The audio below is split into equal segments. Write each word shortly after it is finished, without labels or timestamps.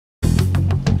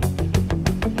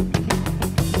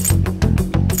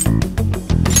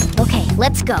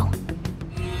let's go.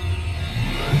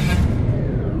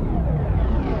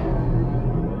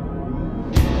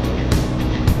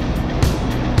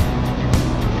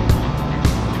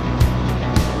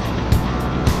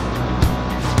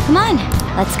 Come on,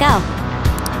 let's go.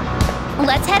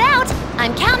 Let's head out.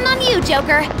 I'm counting on you,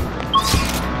 Joker.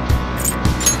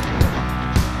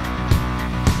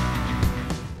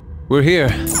 We're here.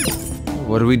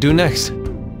 What do we do next?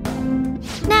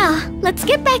 Now, let's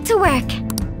get back to work.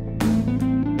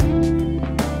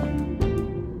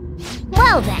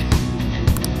 Well then.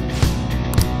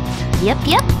 Yep.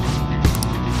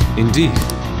 Indeed.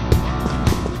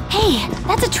 Hey,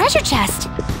 that's a treasure chest.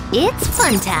 It's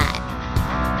fun time.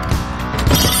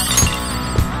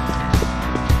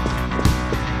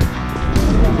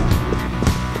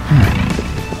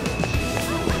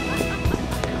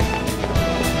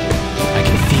 I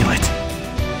can feel it.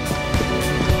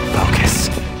 Focus.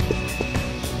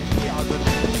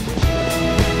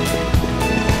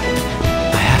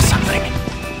 I have something.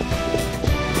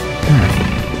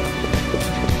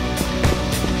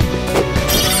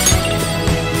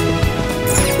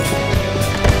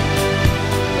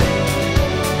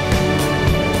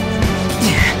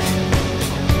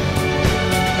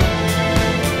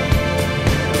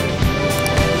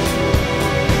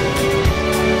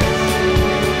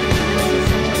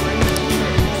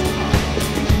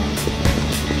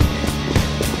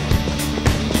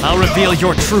 I'll reveal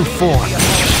your true form.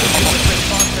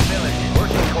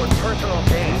 Working toward personal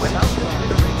gain without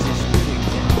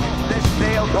this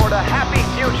sail toward a happy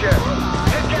future.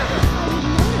 Together.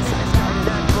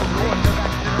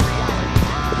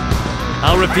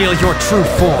 I'll reveal your true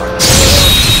form.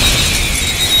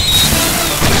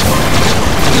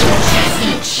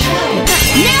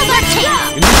 Nails are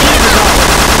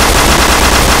tape!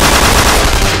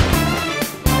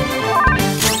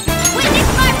 Witness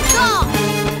my soul!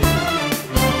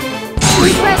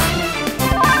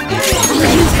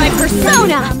 I'll use my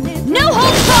persona! No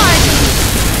holds barred!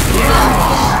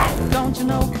 Don't you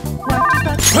know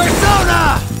what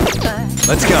Persona!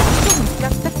 Let's go.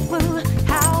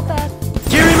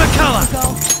 Gary McCullough!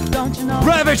 Don't you know?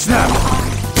 Ravage them!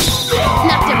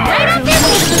 Knocked him right off his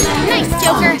feet! Nice,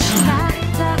 Joker!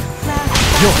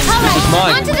 Yours. All This is right,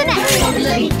 mine. on to the next!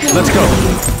 Let's go.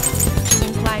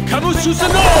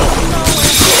 Kamususano!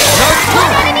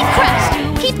 One enemy crushed!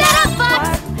 Keep that up, Fox!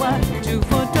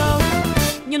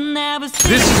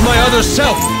 This is my other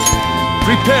self.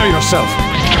 Prepare yourself.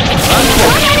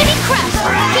 One enemy crushed!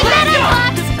 Keep that up,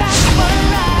 Fox!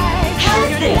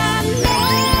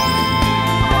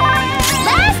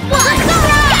 Last one!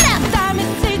 Get him!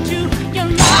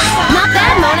 Not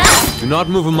bad, Mona! Do not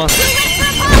move a muscle. Ready for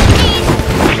a pop, please!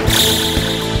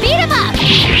 Beat him up!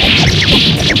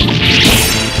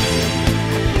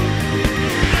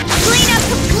 Cleanup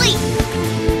complete!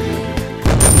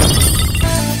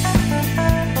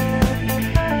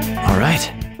 All right.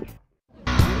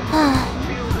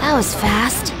 That was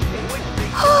fast.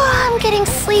 I'm getting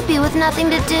sleepy with nothing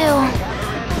to do.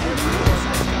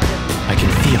 I can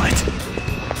feel it.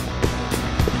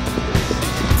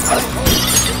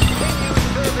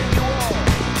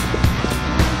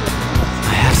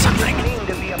 I have something.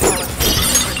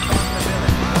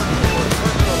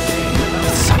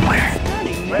 It's somewhere.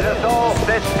 Let us all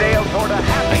set sail toward a I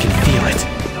happy can feel it.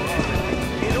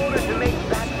 in order to make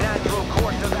that natural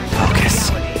course of Focus.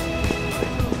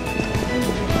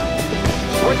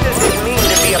 What does it mean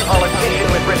to be a politician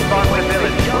with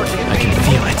responsibility? I can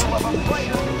feel it.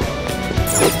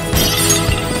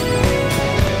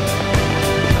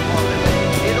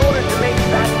 In order to make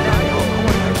that natural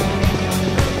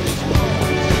course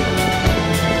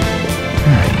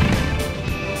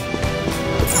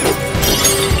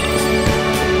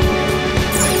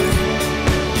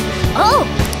Oh!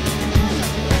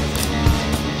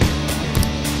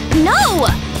 No!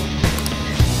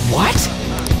 What?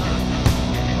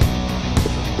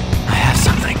 I have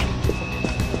something.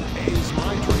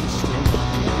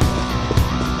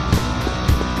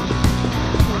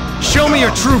 Show me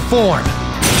your true form.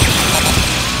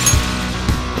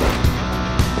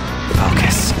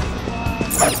 Focus.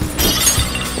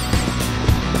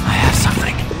 I have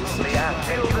something. the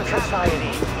aspect of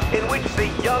society in which the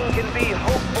young can be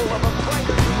hopeful of a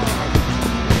brighter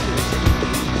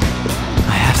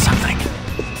I have something.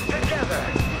 together.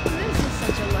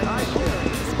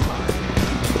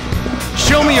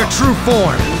 Show me your true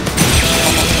form.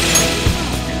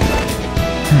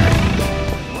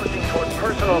 Working toward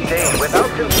personal gain without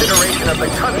consideration of the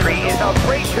country is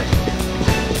outrageous.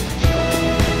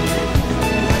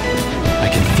 I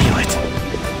can feel it.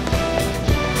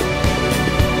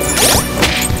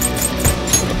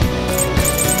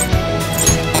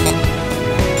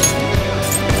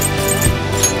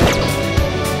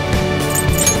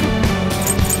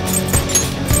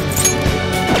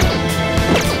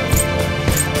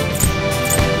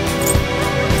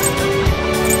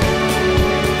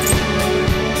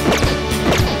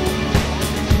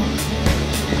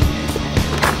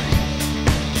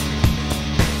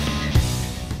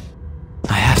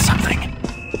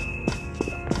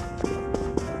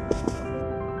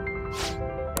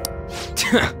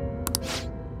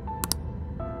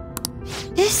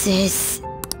 This is...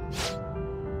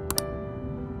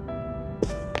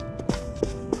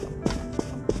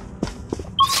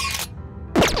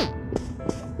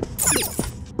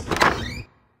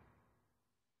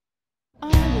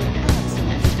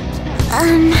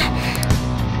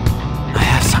 I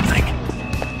have something.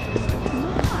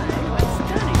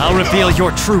 I'll reveal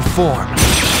your true form.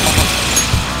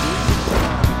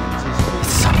 It's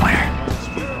somewhere.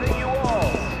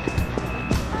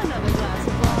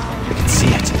 I can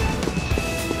see it.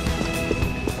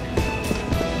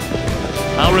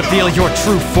 I'll reveal your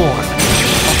true form.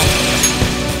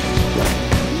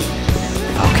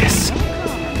 Focus.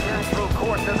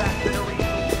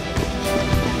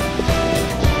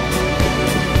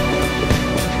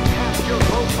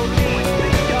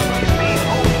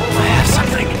 I have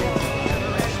something.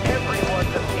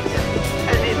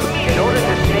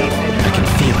 I can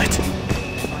feel it.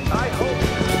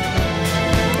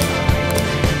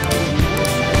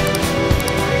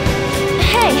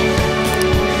 Hey!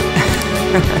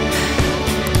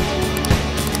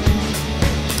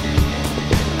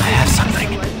 I have something.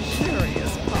 I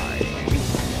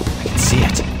can see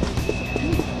it.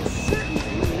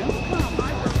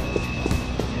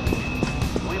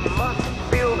 We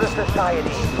must build a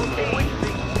society in which the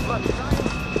must...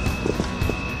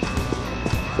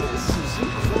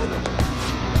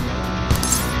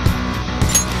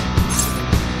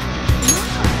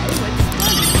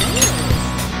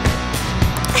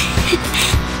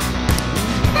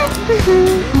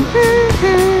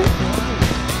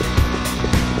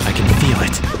 I can feel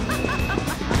it.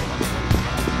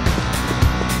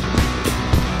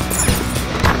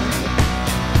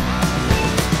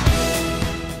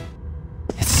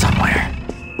 It's somewhere.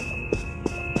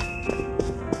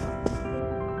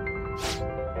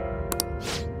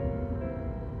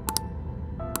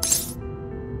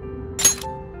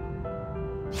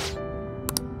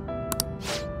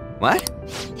 What?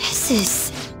 This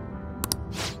is...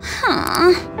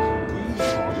 Huh.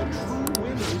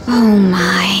 Oh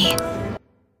my.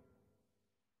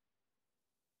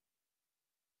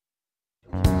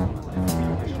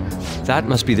 That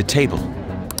must be the table.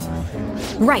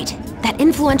 Right. That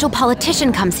influential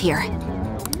politician comes here.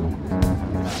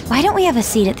 Why don't we have a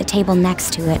seat at the table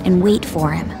next to it and wait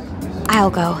for him?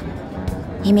 I'll go.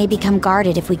 He may become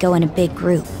guarded if we go in a big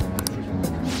group.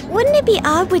 Wouldn't it be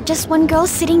odd with just one girl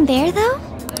sitting there, though?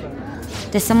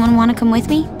 Does someone want to come with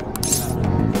me?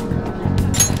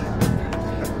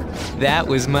 That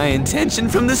was my intention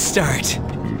from the start.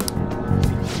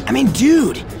 I mean,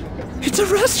 dude, it's a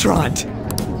restaurant.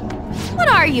 What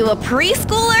are you, a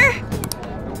preschooler?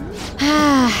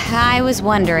 I was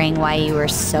wondering why you were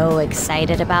so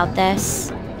excited about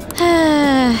this.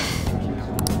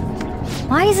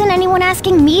 Why isn't anyone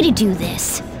asking me to do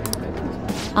this?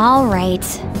 All right,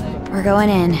 we're going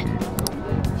in.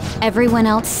 Everyone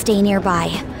else stay nearby.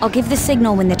 I'll give the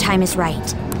signal when the time is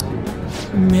right.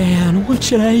 Man, what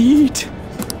should I eat?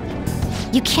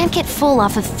 You can't get full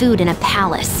off of food in a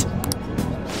palace.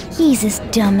 He's as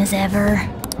dumb as ever.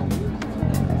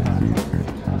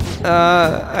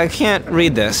 I can't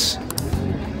read this.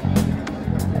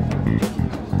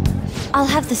 I'll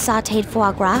have the sautéed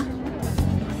foie gras,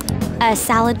 a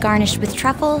salad garnished with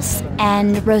truffles,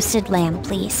 and roasted lamb,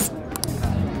 please.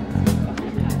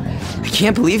 I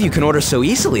can't believe you can order so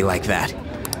easily like that.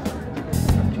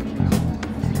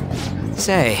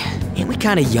 Say, ain't we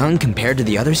kinda young compared to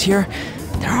the others here?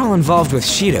 They're all involved with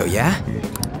Shido, yeah?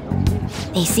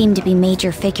 They seem to be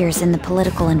major figures in the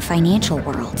political and financial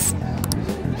worlds.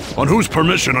 On whose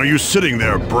permission are you sitting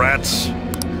there, brats?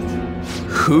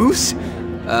 Whose?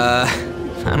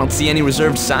 I don't see any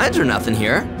reserved signs or nothing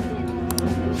here.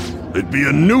 It'd be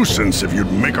a nuisance if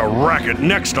you'd make a racket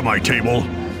next to my table.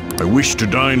 I wish to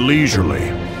dine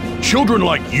leisurely. Children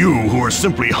like you who are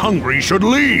simply hungry should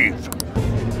leave.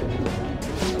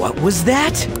 What was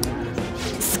that?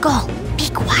 Skull, be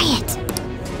quiet.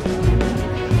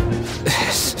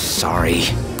 Sorry.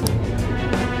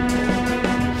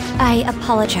 I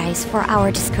apologize for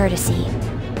our discourtesy.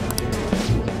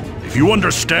 If you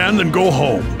understand, then go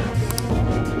home.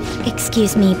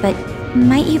 Excuse me, but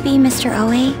might you be Mr.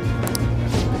 Oe?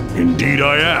 Indeed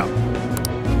I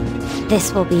am.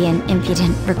 This will be an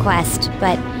impudent request,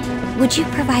 but would you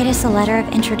provide us a letter of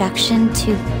introduction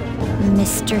to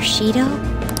Mr. Shido?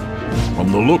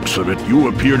 From the looks of it, you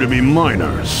appear to be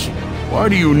minors. Why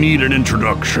do you need an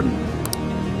introduction?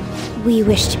 We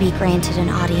wish to be granted an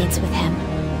audience with him.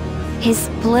 His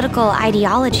political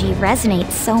ideology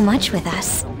resonates so much with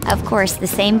us. Of course, the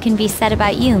same can be said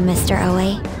about you, Mr.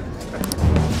 Oe.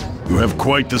 You have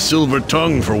quite the silver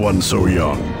tongue for one so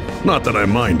young. Not that I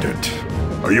mind it.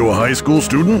 Are you a high school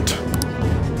student?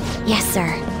 Yes, sir.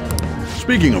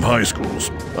 Speaking of high schools,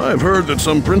 I've heard that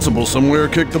some principal somewhere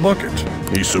kicked the bucket.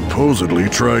 He supposedly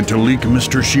tried to leak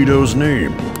Mr. Shido's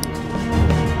name.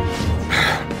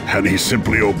 Had he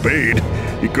simply obeyed,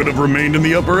 he could have remained in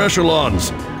the upper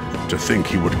echelons. To think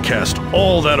he would cast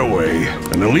all that away.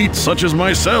 An elite such as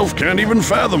myself can't even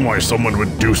fathom why someone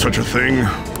would do such a thing.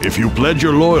 If you pledge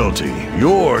your loyalty,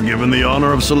 you're given the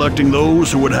honor of selecting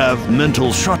those who would have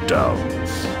mental shutdowns.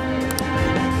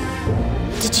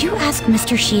 Did you ask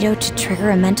Mr. Shido to trigger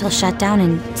a mental shutdown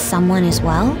in someone as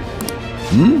well?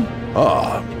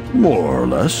 More or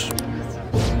less.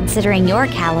 Considering your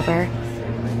caliber,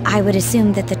 I would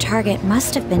assume that the target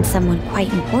must have been someone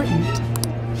quite important.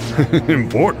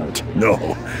 Important? No.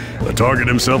 The target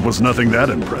himself was nothing that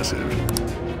impressive.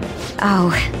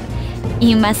 Oh,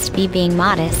 you must be being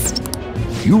modest.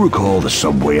 You recall the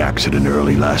subway accident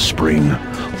early last spring?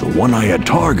 The one I had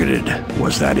targeted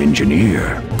was that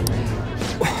engineer.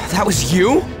 That was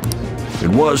you? It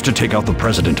was to take out the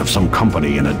president of some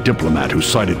company and a diplomat who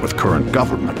sided with current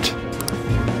government.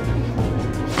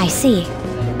 I see.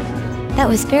 That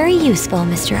was very useful,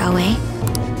 Mr. Oe.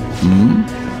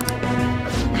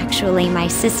 Actually, my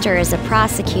sister is a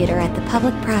prosecutor at the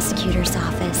public prosecutor's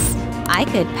office. I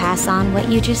could pass on what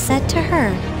you just said to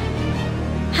her.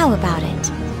 How about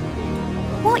it?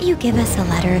 Won't you give us a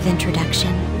letter of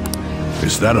introduction?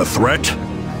 Is that a threat?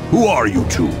 Who are you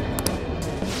two?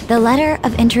 The letter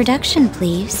of introduction,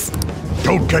 please.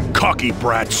 Don't get cocky,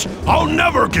 brats. I'll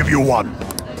never give you one.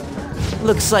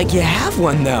 Looks like you have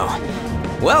one, though.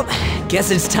 Well,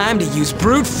 guess it's time to use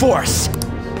brute force.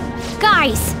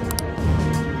 Guys!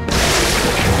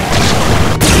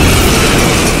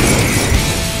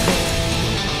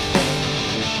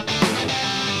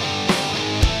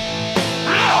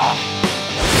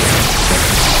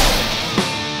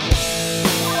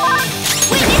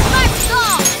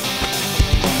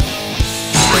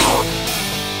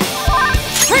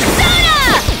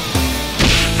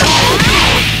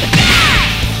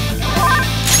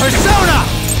 Persona!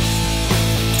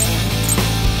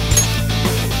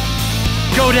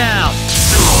 Go down!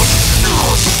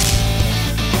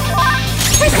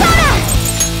 Persona!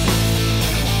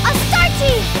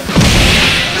 Astarte!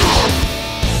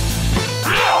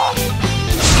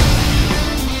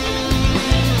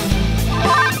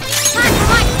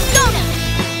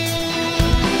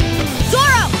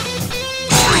 Zoro!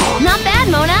 Not bad,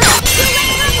 Mona.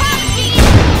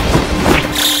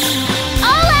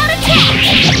 All out attack!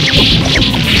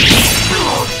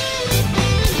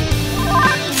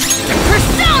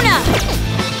 Persona!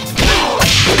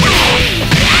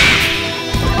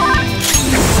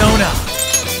 Persona!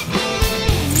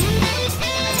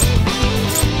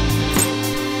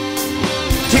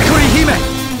 Kikuri Hime!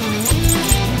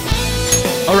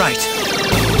 Alright.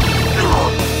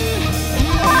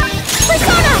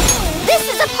 Persona! This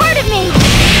is a part of me!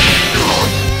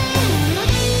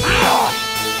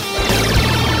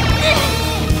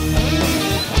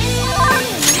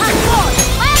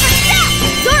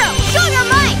 Zoro, show your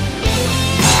might!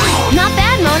 Not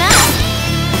bad, Mona.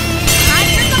 Time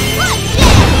for some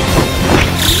bloodshed!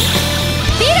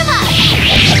 Beat him up!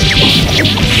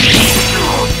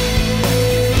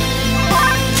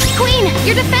 Queen,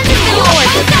 your defense has been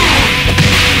lowered.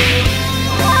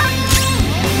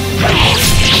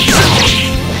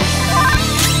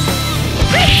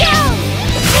 Break down!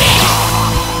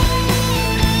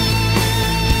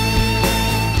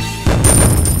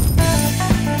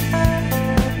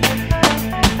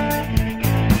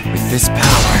 With this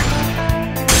power...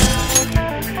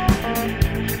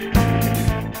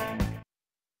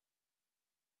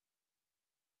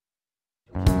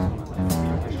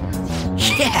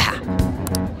 Yeah!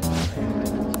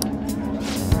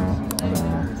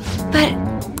 But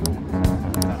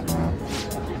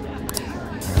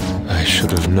I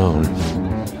should have known.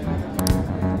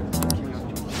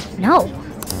 no.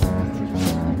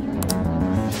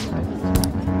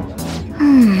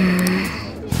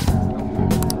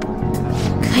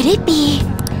 Could it be?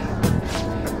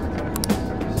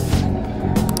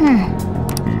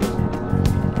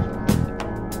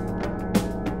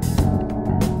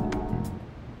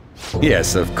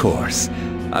 Yes, of course.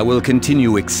 I will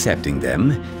continue accepting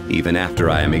them, even after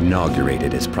I am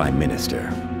inaugurated as Prime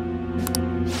Minister.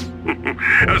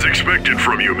 As expected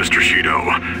from you, Mr.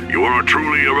 Shido. You are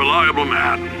truly a reliable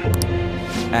man.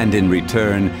 And in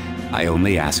return, I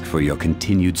only ask for your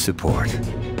continued support.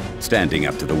 Standing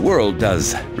up to the world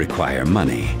does require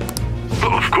money.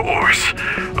 Of course.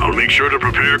 I'll make sure to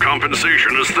prepare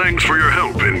compensation as thanks for your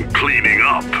help in cleaning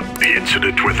up. The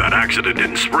incident with that accident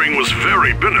in spring was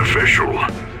very beneficial.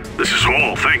 This is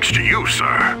all thanks to you,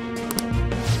 sir.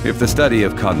 If the study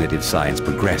of cognitive science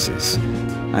progresses,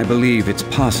 I believe it's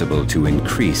possible to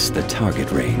increase the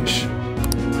target range.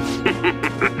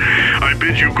 I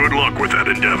bid you good luck with that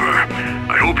endeavor.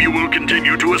 I hope you will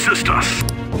continue to assist us.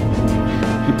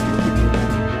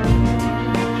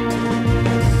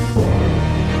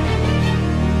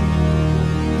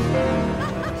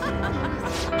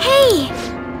 Hey!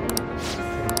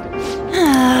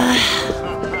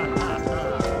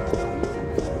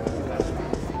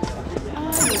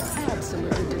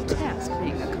 Absolutely detest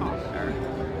being a commoner.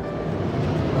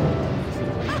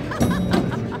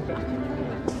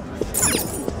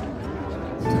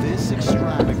 This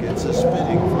extravagance is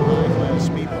fitting for high-class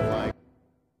people like...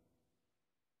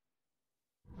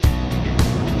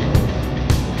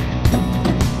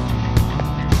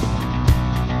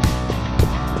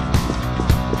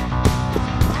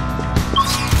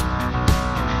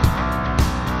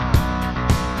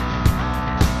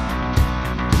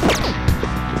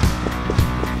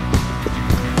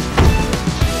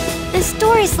 This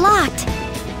door is locked.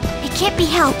 It can't be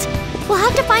helped. We'll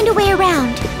have to find a way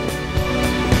around.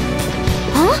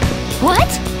 Huh? What?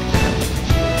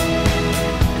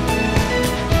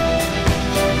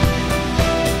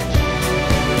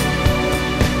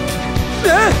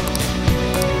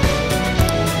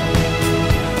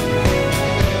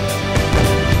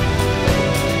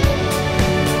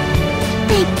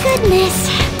 Thank goodness.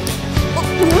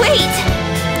 Wait!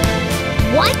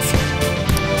 What?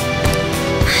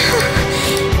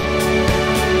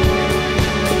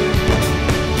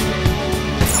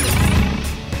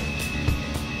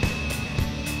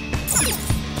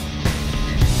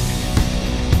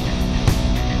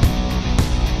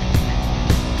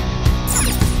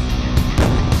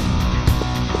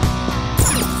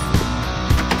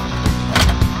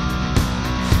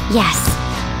 Yes.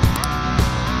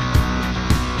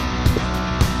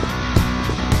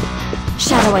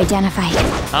 Shadow identified.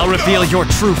 I'll reveal your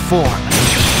true form.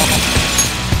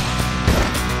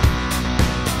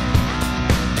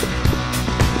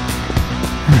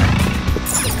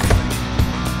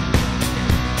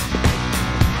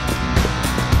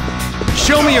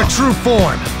 Show me your true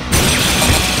form.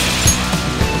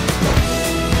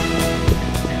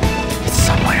 It's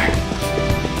somewhere.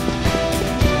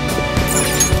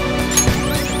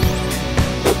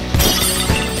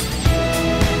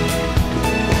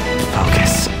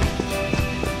 Focus.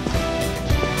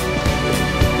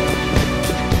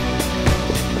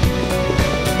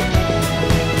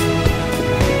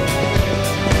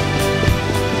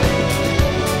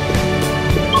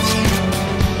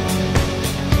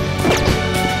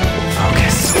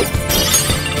 Focus.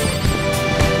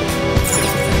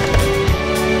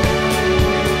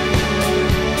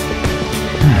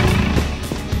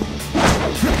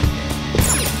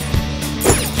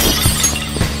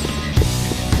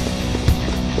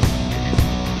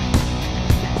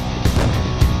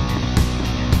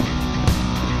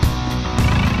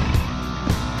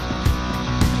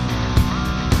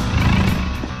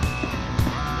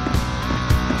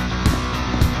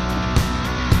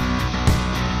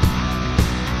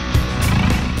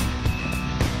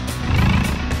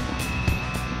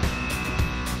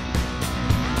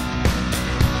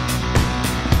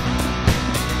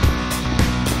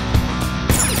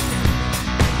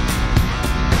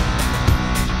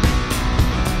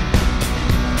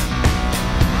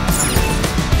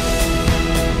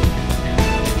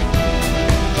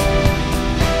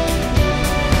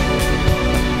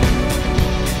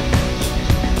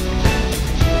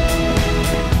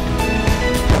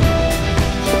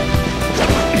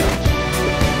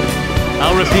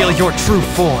 I'll reveal your true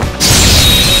form.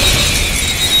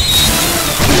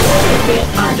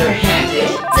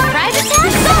 Surprise attack?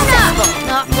 Persona!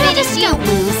 Not finished, you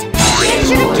lose. I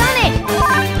should have done it!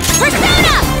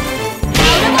 Persona!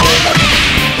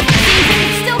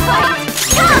 Still fight!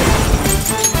 Come!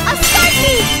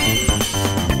 Astartes!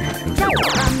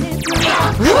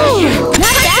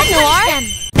 Not that, Noir!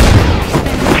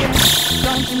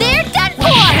 They're done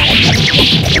for!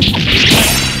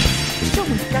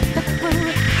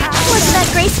 Wasn't that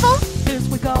graceful?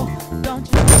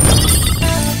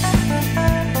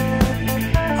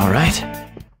 All right.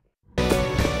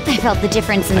 I felt the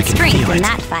difference in I can strength feel in it.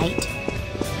 that fight.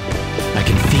 I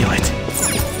can feel it.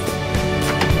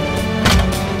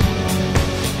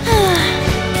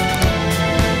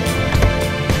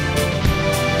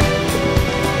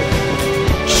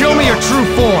 Show me your true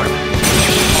form.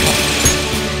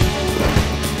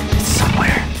 It's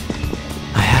somewhere.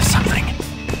 I have something.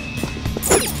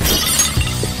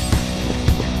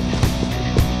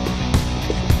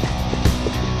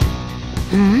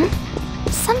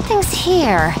 Something's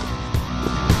here.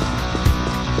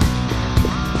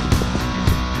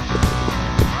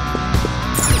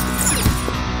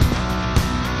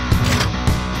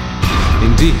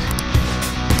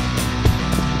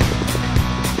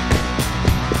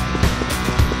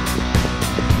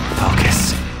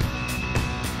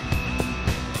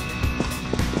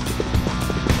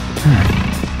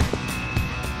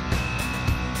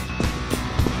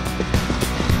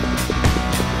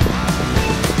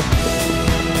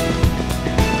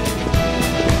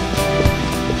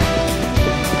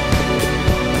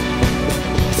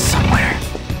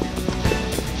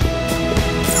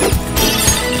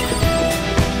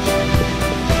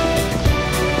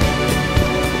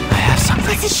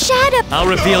 had a... I'll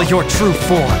reveal your true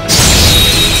form.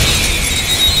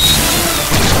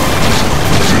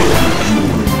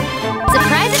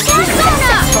 Surprise attack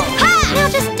successful! Ha! Now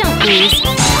just don't lose.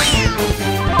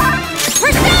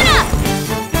 Persona!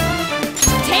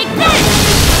 Take this!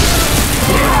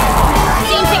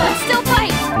 Seems it would still fight.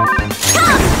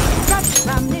 Come!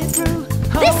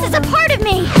 This is a part of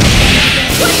me!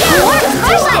 More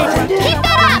crush it! Keep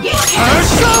that up!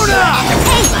 Persona!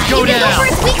 Hey, Go you can go down. for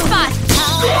his weak spot!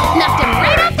 Knocked him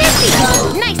right off their feet!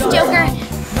 Nice, Joker!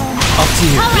 Up to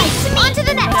you. Alright, on to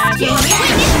the next!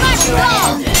 Witness my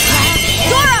roll!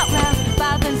 Zoro!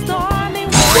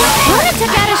 Luna took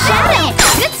out a shadow!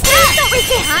 Good stuff! Don't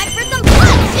resist! Time for some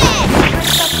bloodshed!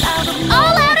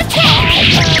 All out attack!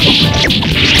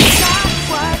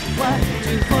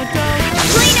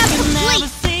 Clean up complete!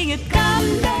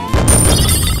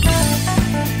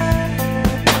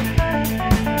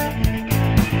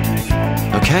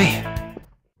 Okay.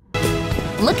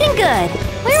 Looking good.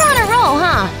 We're on a roll,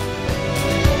 huh?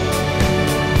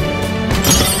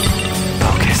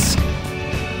 Focus.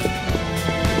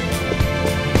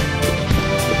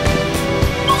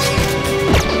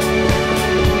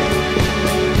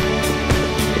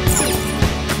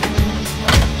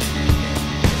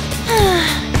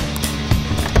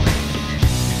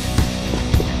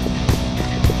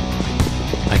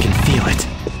 I can feel it.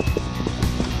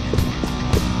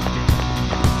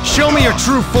 Show me your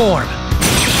true form!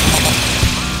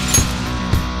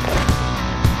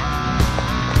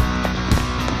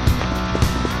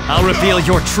 I'll reveal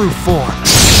your true form.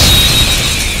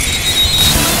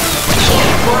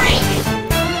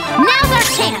 Now's our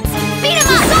chance! Beat him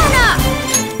up! Sona!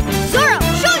 Zoro,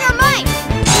 show your might!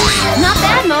 Not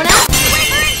bad, Mona!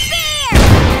 Quiver and fear!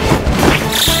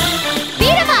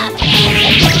 Beat him up!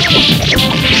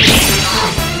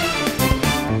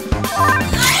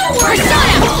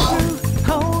 Persona!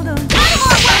 One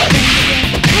more work!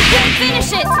 We couldn't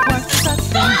finish it!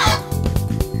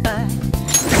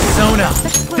 Sona!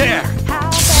 There!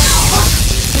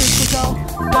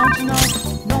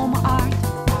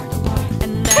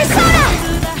 Persona!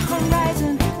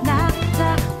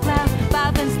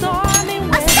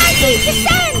 Asagi,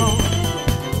 descend!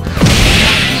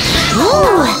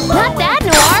 Ooh, not bad,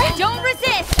 Noir! Don't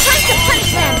resist! Time to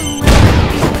punish them!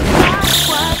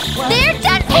 They're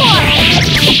done for!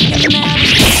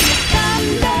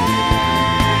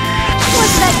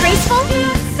 Was that graceful?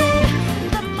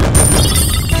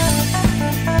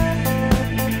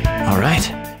 All right.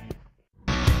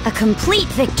 A complete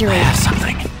victory. I have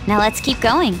something. Now let's keep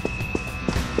going.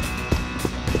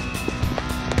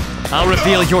 I'll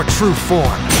reveal your true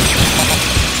form.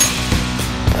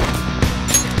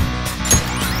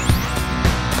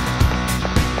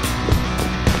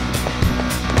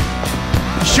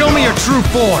 Show me your true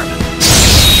form.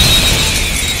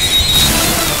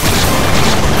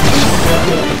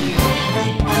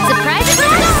 Surprise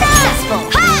attack successful!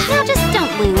 Ha! Now just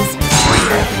don't lose.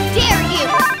 Dare you!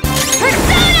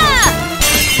 Persona!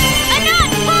 A not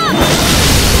pump!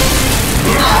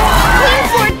 Queen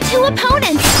for 2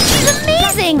 opponents! She's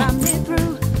amazing! Not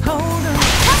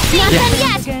done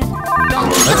yet!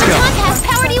 Let's the go. baton has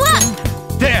powered you up!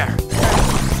 There!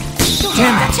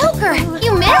 Damn it! Joker,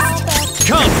 you missed?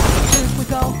 Come!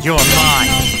 You're mine!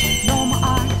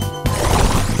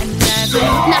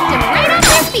 Knocked him right off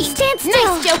their feet! Stand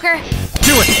still! Nice, Joker!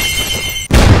 Do it!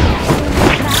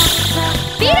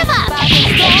 Beat him up!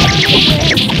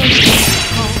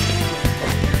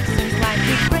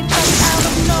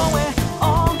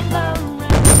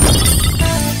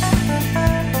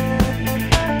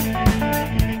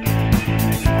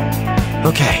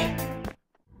 Okay.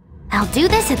 I'll do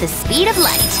this at the speed of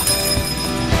light.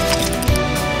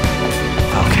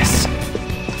 Focus.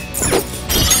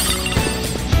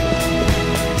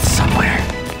 It's somewhere.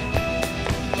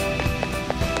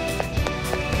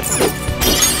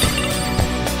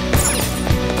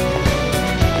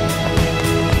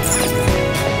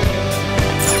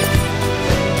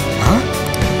 Huh?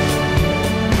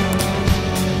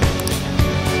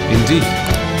 Indeed.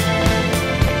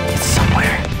 It's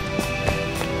somewhere.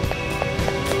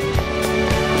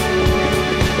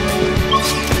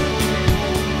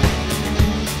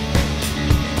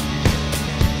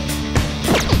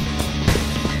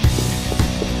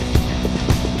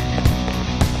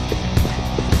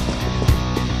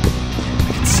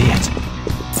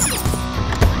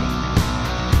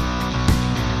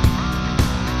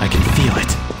 I can feel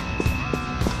it.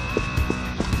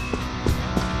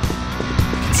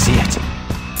 I can see it.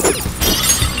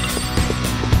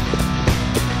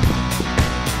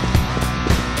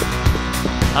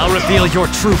 I'll reveal your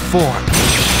true form.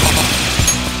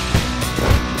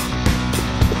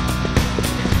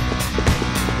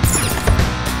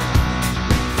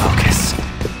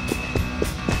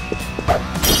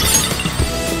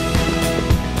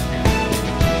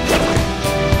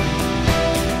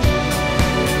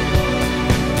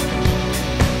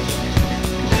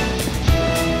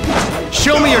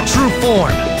 your true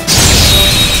form!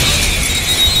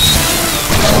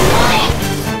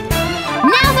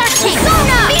 Now's our chance!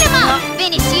 Persona! Beat him up! I'll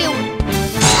finish you!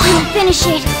 I'll finish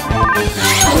it!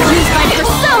 I'll use my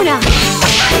persona!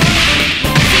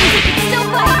 Seems like it's still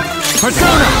fight!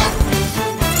 Persona!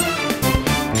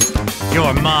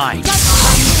 You're mine!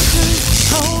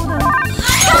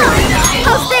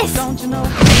 How's this? I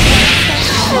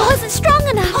wasn't strong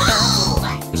enough!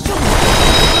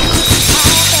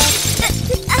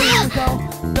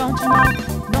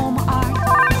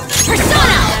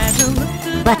 Persona!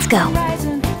 Let's go!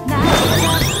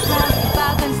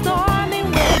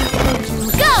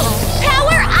 Go!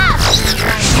 Power up!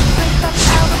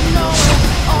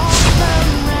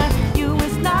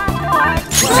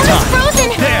 Mona's frozen!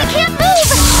 There. I can't move!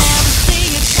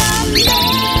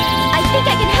 I think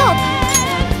I can help!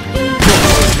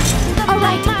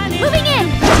 Alright, moving in!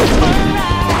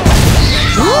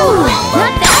 Ooh!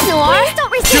 Not bad, Noir! Please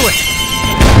don't resist! Do it!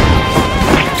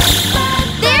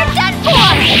 They're done for!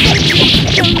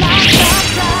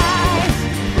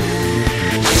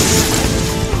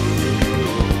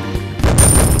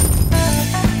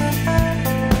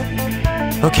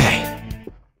 Okay.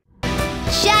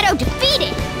 Shadow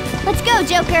defeated! Let's go,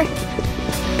 Joker!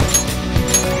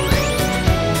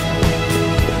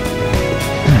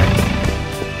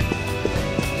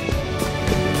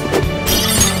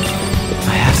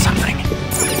 I have something.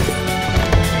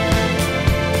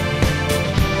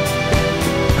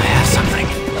 I have something.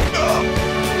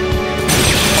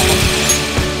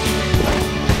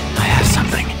 I have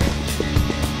something.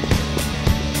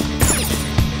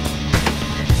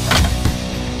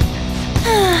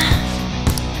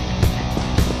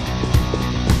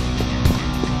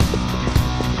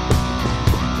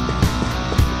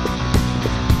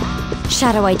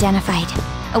 Shadow identified.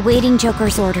 Awaiting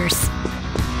Joker's orders.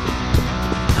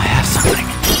 I have something.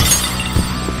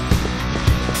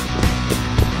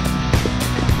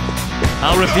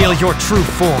 I'll reveal your true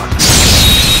form.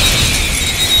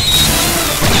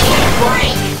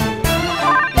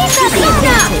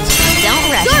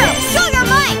 Don't rush this. Show your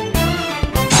might!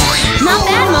 Not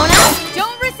bad, Mona!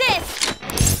 Don't resist!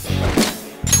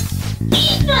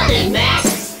 Nothing, Max!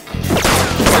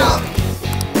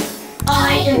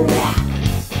 I am back.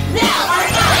 Thou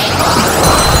art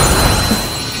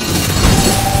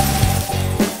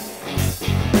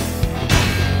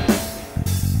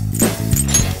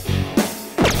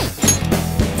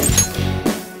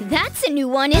That's a new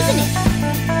one, isn't it?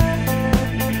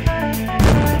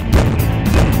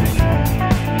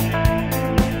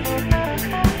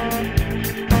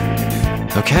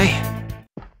 Okay.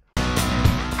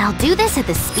 I'll do this at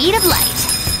the speed of light.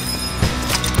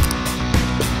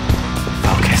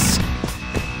 Focus.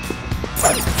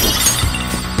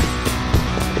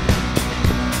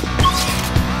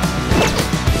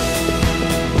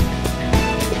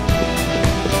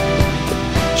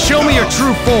 Show me your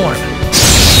true form.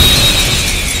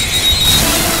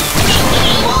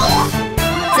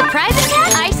 Surprise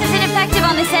attack? Ice is ineffective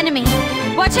on this enemy.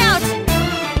 Watch out!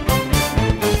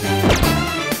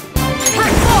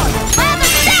 Cut forward! I have a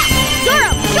step! Zoro,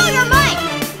 show your might!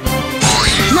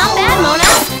 Not bad, Mona!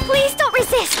 Please don't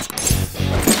resist!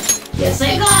 Yes,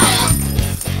 I got it!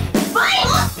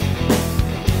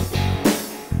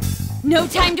 No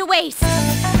time to waste!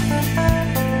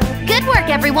 Good work,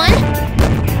 everyone!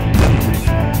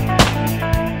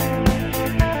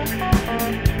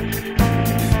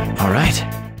 All right.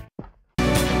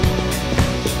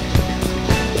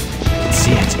 Let's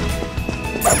see it.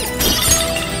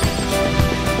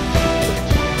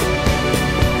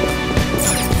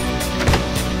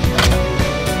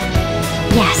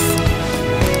 Yes.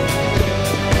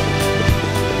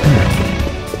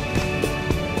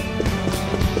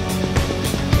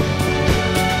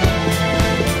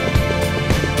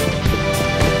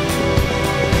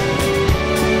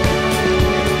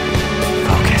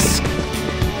 Focus.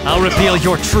 I'll reveal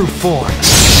your true form.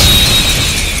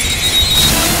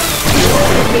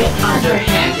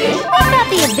 Underhanded. What about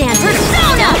the advantage?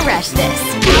 Persona! Don't rush this.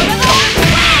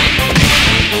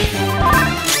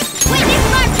 Witness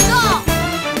my resolve!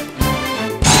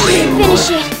 Finish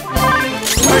it!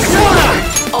 Persona!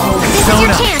 This is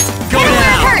your chance! Go Hit him where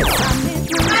down! it hurts!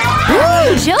 Ooh,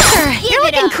 Joker! You're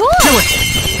looking cool! Do it!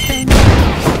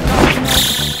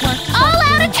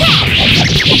 All-out attack!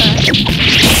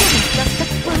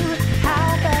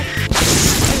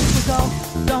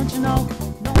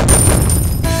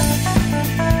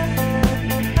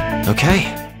 Okay.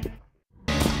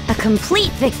 A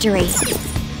complete victory.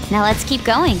 Now let's keep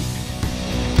going.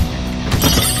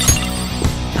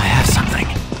 I have something.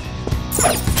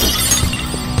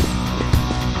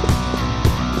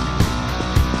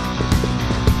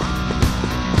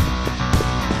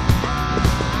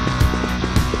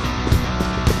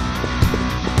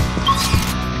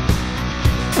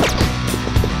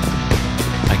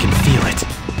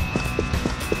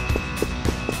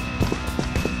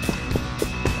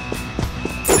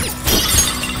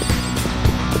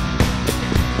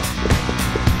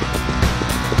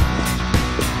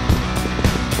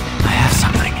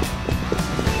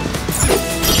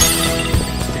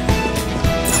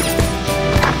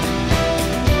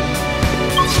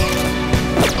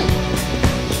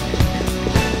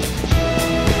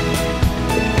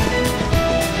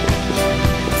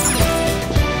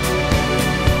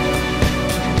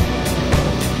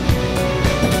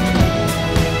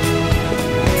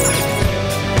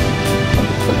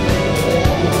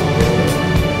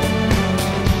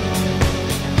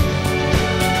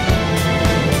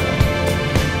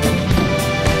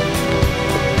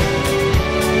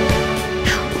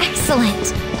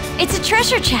 It's a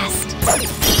treasure chest.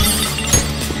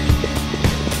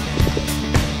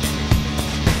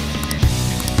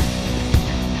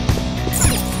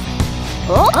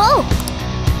 Oh!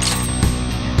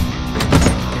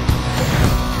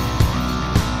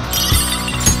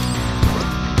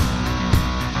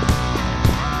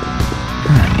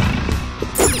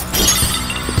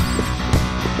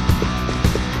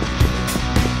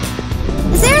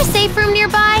 Is there a safe room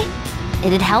nearby?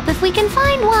 It'd help if we can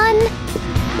find one.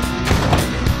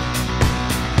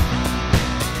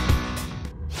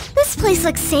 This place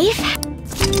looks safe.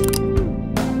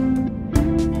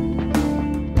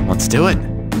 Let's do it.